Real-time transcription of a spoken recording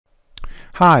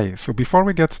Hi, so before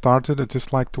we get started, I'd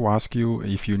just like to ask you,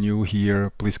 if you're new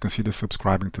here, please consider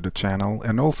subscribing to the channel,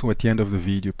 and also at the end of the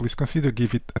video, please consider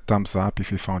give it a thumbs up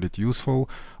if you found it useful.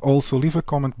 Also, leave a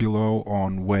comment below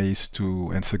on ways to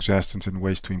and suggestions and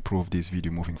ways to improve this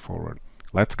video moving forward.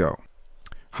 Let's go.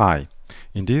 Hi,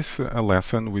 in this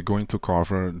lesson we're going to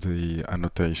cover the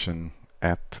annotation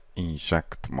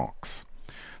 @inject_mocks.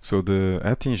 So the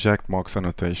 @inject_mocks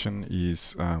annotation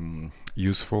is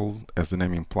useful, as the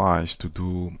name implies, to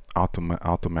do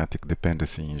automatic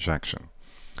dependency injection.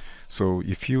 So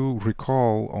if you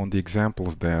recall on the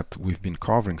examples that we've been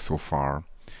covering so far,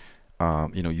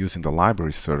 using the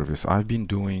library service, I've been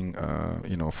doing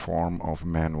a form of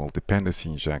manual dependency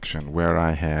injection where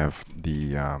I have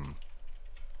the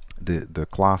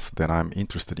class that I'm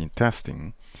interested in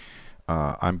testing.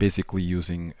 I'm basically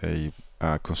using a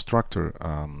constructor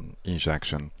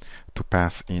injection to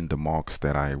pass in the mocks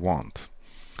that I want.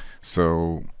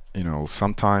 So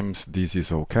sometimes this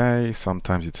is okay,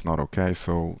 sometimes it's not okay.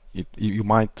 So you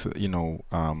might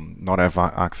not have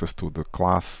access to the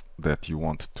class that you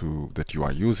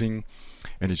are using,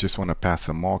 and you just want to pass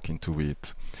a mock into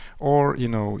it, or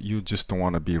you just don't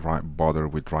want to be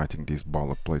bothered with writing this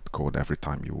boilerplate code every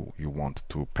time you want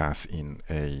to pass in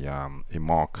a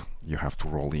mock. You have to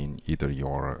roll in either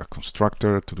your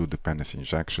constructor to do dependency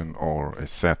injection or a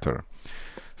setter.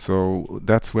 So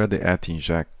that's where the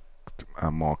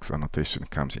 @inject_mocks annotation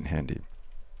comes in handy.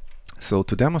 So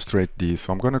to demonstrate this,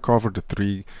 I'm going to cover the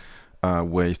three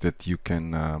ways that you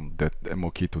can that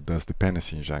Mockito does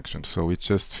dependency injection. So it's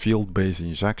just field-based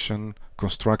injection,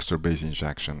 constructor-based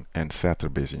injection, and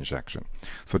setter-based injection.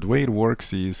 So the way it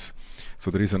works is,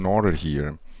 so there is an order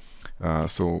here.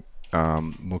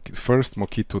 First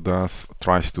Mockito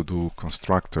tries to do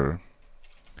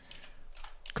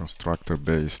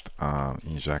constructor-based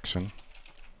injection.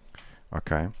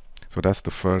 Okay, so that's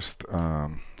the first.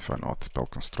 If I not spell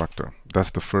constructor,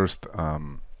 that's the first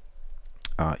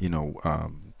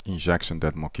injection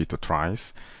that Mockito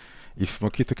tries. If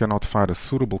Mockito cannot find a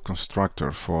suitable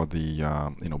constructor for the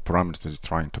parameters that it's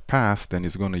trying to pass, then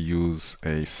it's going to use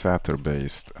a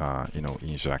setter-based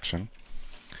injection.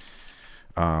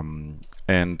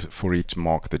 And for each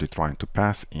mock that it's trying to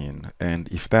pass in, and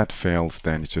if that fails,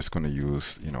 then it's just going to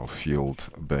use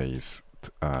field-based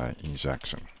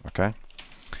injection. Okay.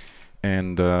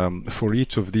 And for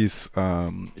each of these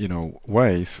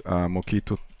ways,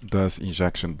 Mockito does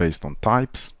injection based on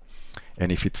types,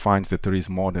 and if it finds that there is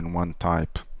more than one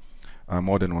type,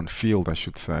 more than one field, I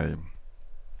should say,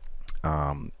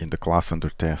 in the class under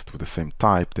test with the same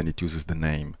type, then it uses the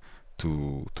name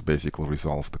to basically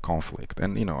resolve the conflict.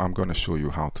 And I'm going to show you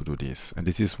how to do this. And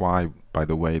this is why, by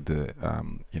the way, the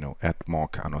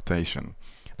 @mock annotation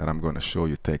that I'm going to show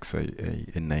you takes a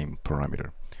name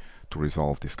parameter to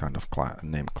resolve this kind of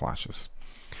name clashes.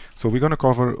 So we're going to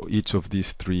cover each of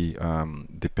these three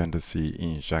dependency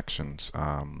injections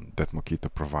that Mockito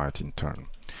provides in turn.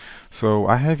 So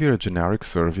I have here a generic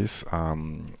service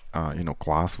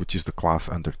class, which is the class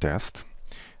under test,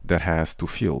 that has two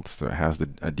fields. So it has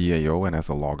a DAO and has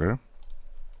a logger.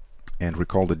 And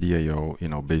recall the DAO,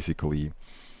 basically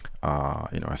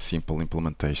a simple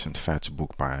implementation, fetch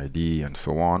book by ID and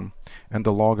so on. And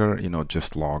the logger,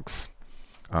 just logs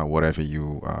whatever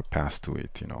you pass to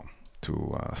it,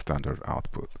 to standard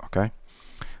output. Okay,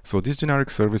 so this generic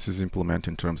service is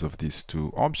implemented in terms of these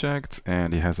two objects,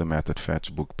 and it has a method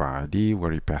fetch book by ID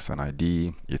where you pass an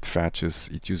ID, it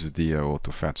uses DAO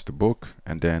to fetch the book,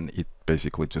 and then it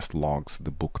basically just logs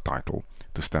the book title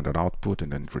to standard output,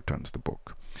 and then it returns the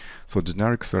book. So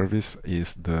generic service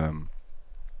is the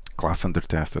class under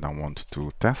test that I want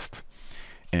to test,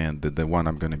 and the one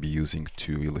I'm going to be using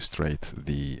to illustrate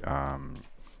the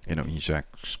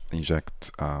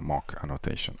inject mock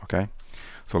annotation. Okay,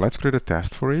 so let's create a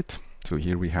test for it. So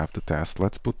here we have the test.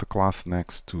 Let's put the class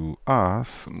next to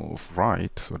us, move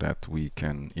right, so that we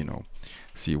can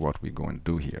see what we're going to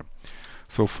do here.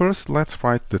 So first, let's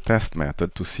write the test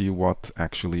method to see what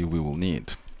actually we will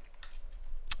need.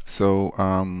 So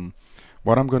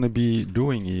what I'm going to be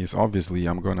doing is, obviously,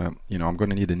 I'm going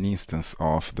to need an instance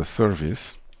of the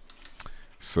service.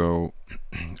 So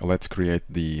let's create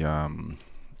the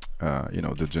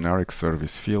the generic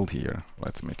service field here.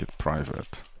 Let's make it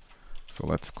private. So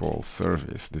let's call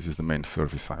service. This is the main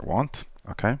service I want.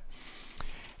 Okay.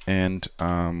 And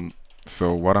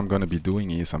so what I'm going to be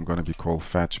doing is I'm going to be called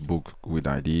fetch book with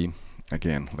ID.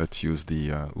 Again, let's use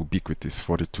the ubiquitous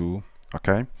 42.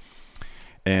 Okay.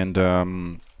 And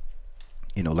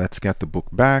let's get the book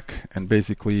back, and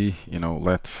basically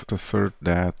let's assert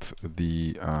that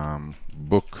the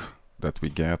book that we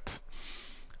get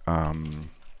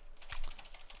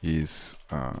is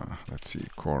let's see,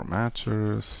 core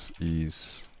matchers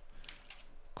is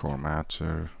core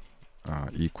matcher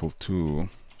equal to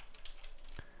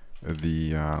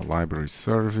the library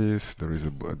service. There is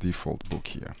a default book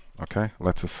here. Okay,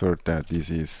 let's assert that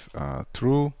this is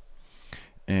true,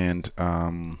 and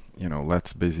you know,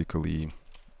 let's basically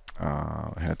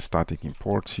add static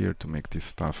imports here to make this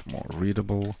stuff more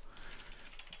readable.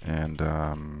 And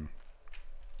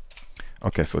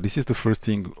okay, so this is the first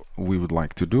thing we would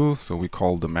like to do. So we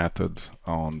call the method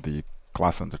on the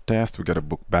class under test, we get a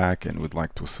book back, and we'd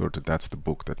like to assert that that's the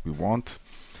book that we want.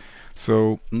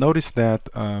 So notice that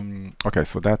okay,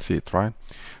 so that's it, right?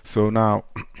 So now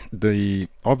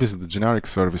obviously the generic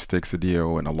service takes a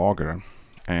DAO and a logger,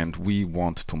 and we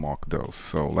want to mock those.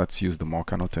 So let's use the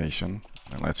mock annotation,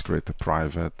 and let's create a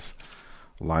private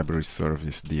library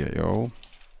service DAO,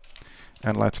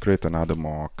 and let's create another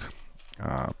mock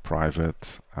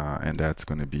private, and that's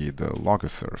going to be the logger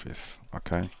service.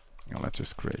 Okay, and let's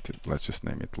just create it, let's just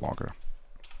name it logger.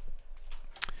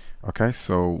 Okay,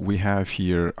 so we have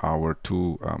here our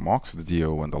two mocks, the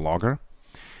DAO and the logger,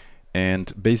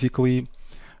 and basically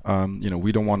you know,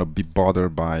 we don't want to be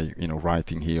bothered by, you know,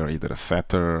 writing here either a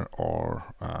setter or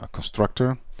a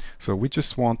constructor. So we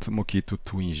just want Mockito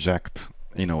to inject,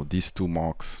 you know, these two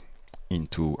mocks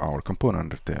into our component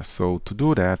under test. So to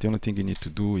do that, the only thing you need to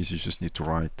do is you just need to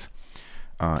write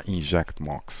inject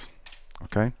mocks.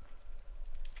 Okay,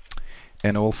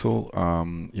 and also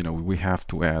you know, we have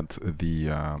to add the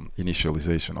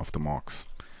initialization of the mocks.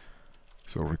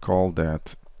 So recall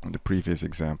that in the previous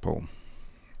example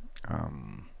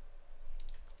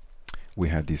we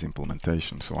had this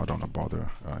implementation, so I don't want to bother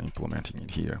implementing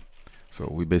it here. So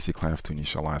we basically have to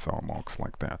initialize our mocks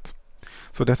like that.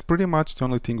 So that's pretty much the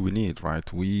only thing we need,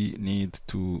 right? We need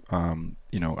to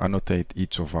you know, annotate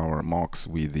each of our mocks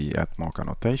with the @mock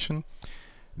annotation.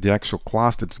 The actual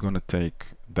class that's going to take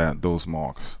those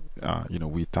mocks, you know,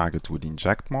 we tag it with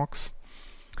inject mocks,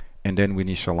 and then we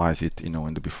initialize it, you know,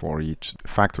 in the before each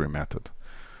factory method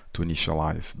to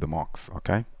initialize the mocks.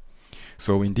 Okay,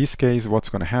 so in this case, what's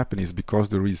going to happen is, because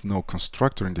there is no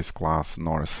constructor in this class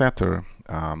nor a setter,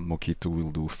 Mockito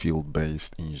will do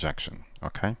field-based injection.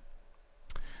 Okay,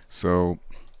 so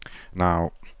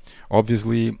now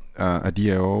obviously a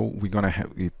DAO, we're gonna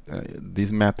have it,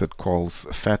 this method calls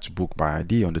fetch book by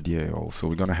ID on the DAO, so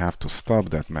we're gonna have to stub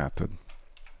that method.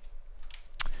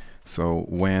 So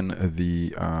when the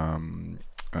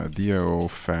DAO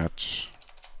fetch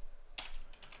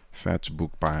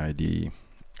book by ID,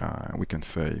 we can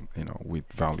say, you know,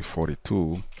 with value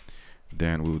 42,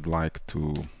 then we would like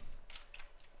to,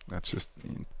 let's just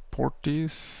import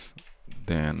this,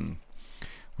 then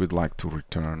we'd like to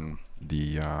return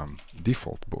the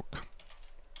default book.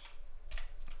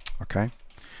 Okay,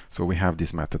 so we have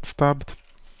this method stubbed,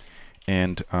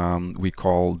 and we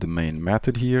call the main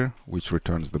method here, which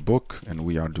returns the book, and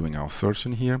we are doing our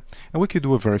searching here, and we could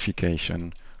do a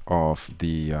verification of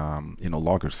the you know,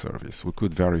 logger service. We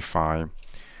could verify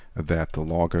that the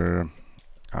logger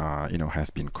you know, has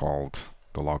been called,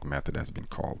 the log method has been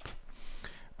called,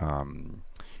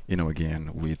 you know,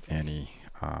 again with any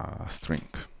string.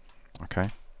 Okay,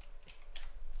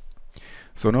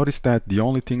 so notice that the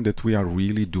only thing that we are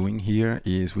really doing here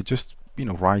is we're just, you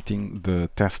know, writing the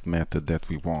test method that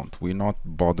we want. We're not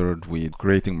bothered with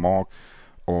creating mock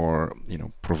or, you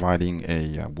know, providing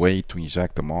a way to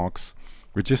inject the mocks.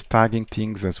 We're just tagging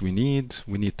things as we need.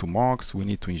 We need two mocks, we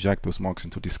need to inject those mocks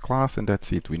into this class, and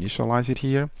that's it. We initialize it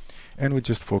here, and we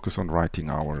just focus on writing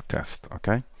our test.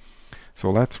 Okay, so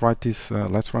let's write this,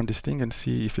 let's run this thing and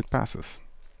see if it passes.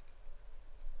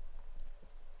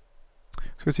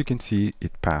 So as you can see,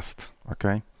 it passed.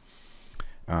 Okay,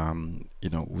 you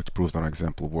know, which proves that our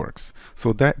example works.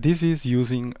 So that this is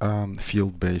using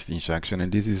field-based injection,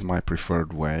 and this is my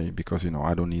preferred way because, you know,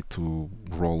 I don't need to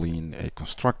roll in a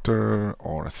constructor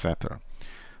or a setter.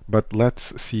 But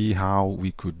let's see how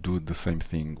we could do the same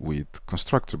thing with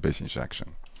constructor-based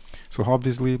injection. So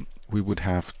obviously we would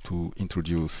have to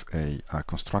introduce a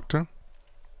constructor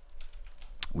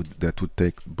that would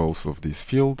take both of these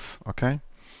fields. Okay,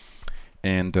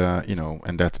 and you know,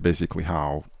 and that's basically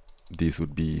how this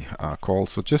would be called.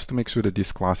 So just to make sure that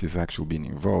this class is actually being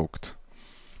invoked,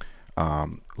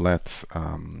 let's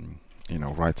you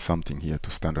know, write something here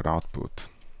to standard output.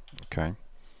 Okay,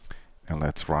 and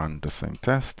let's run the same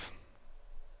test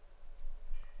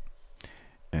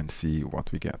and see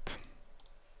what we get.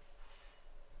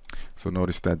 So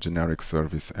notice that generic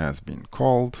service has been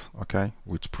called. Okay,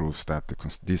 which proves that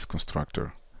this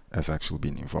constructor has actually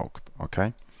been invoked.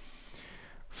 Okay,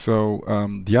 so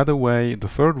the other way, the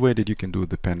third way that you can do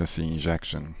dependency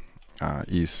injection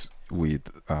is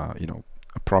with you know,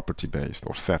 property based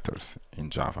or setters in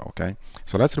Java. Okay,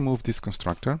 so let's remove this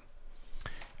constructor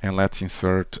and let's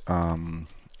insert a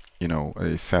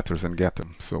setters and getter.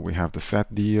 So we have the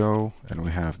set DO and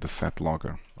we have the set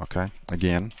logger. Okay,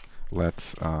 again,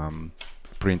 let's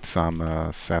print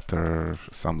some setter,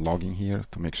 some logging here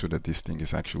to make sure that this thing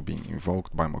is actually being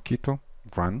invoked by Mockito.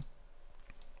 Run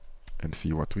and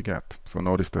see what we get. So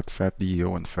notice that set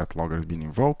DO and set logger have been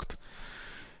invoked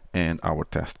and our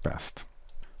test passed.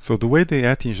 So the way the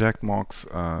 @inject mocks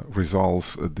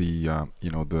resolves the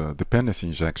dependency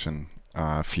injection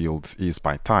fields is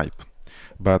by type.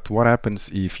 But what happens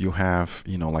if you have,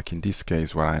 like in this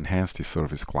case where I enhanced the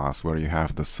service class, where you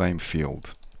have the same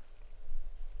field,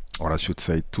 or I should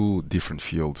say two different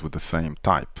fields with the same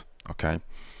type. Okay,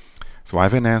 so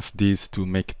I've enhanced this to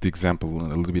make the example a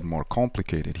little bit more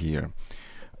complicated here.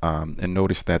 And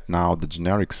notice that now the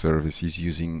generic service is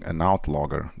using an out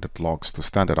logger that logs to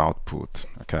standard output,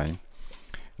 okay,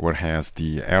 whereas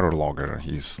the error logger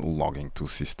is logging to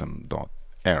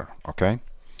system.error, okay,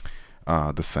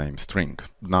 the same string.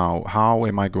 Now, how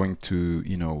am I going to,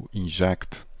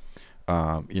 inject,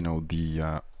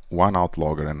 the one out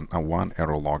logger and one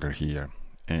error logger here,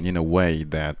 and in a way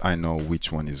that I know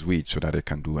which one is which, so that I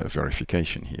can do a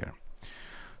verification here.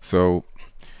 So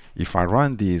if I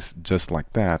run this just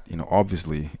like that,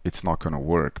 obviously it's not going to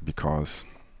work because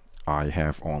I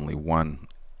have only one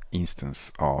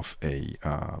instance of a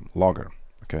logger.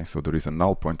 Okay, so there is a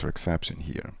null pointer exception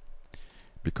here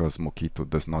because Mockito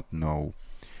does not know,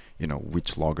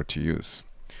 which logger to use.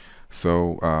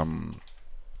 So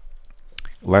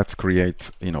let's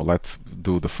let's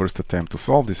do the first attempt to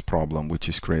solve this problem, which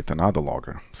is create another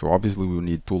logger. So obviously we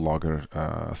need two logger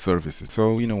services.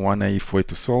 So one naive way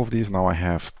to solve this, now I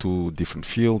have two different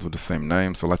fields with the same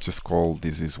name, so let's just call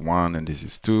this is 1 and this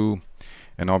is 2,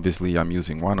 and obviously I'm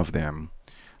using one of them,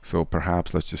 so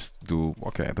perhaps let's just do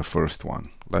the first one.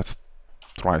 Let's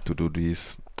try to do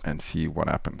this and see what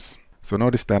happens. So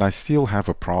notice that I still have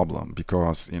a problem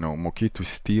because Mockito is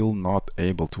still not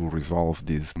able to resolve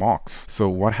these mocks. So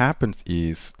what happens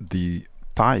is the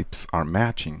types are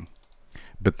matching,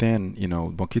 but then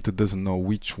Mockito doesn't know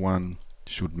which one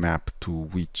should map to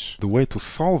which. The way to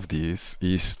solve this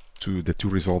is to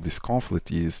resolve this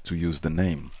conflict is to use the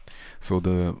name. So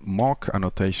the mock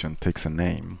annotation takes a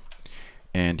name,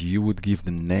 and you would give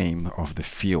the name of the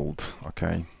field,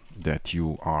 okay, that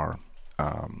you are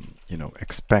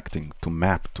expecting to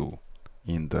map to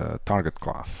in the target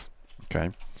class.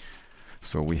 Okay,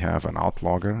 so we have an out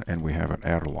logger and we have an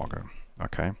error logger.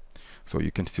 Okay, so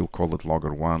you can still call it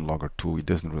logger 1, logger 2, it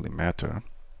doesn't really matter.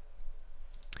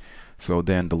 So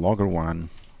then the logger 1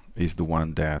 is the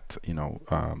one that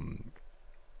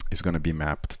is going to be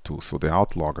mapped to. So the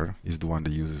out logger is the one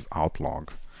that uses outlog,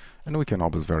 and we can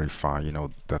always verify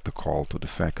that the call to the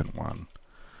second one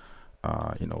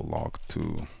log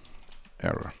to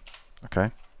error.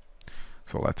 Okay,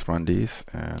 so let's run this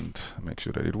and make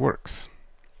sure that it works,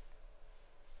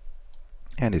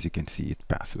 and as you can see it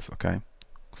passes. Okay,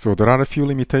 so there are a few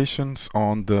limitations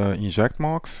on the inject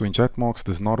mocks. So inject mocks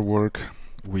does not work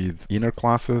with inner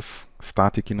classes,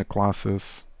 static inner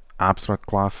classes, abstract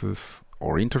classes,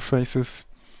 or interfaces,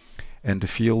 and the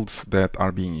fields that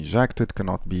are being injected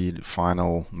cannot be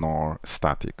final nor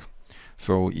static.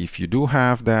 So if you do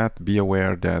have that, be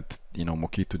aware that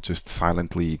Mockito just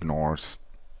silently ignores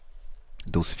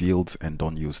those fields and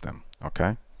don't use them.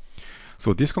 Okay,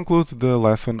 so this concludes the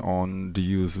lesson on the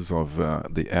uses of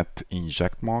the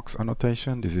 @inject mocks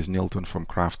annotation. This is Nilton from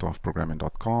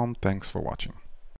craftofprogramming.com. Thanks for watching.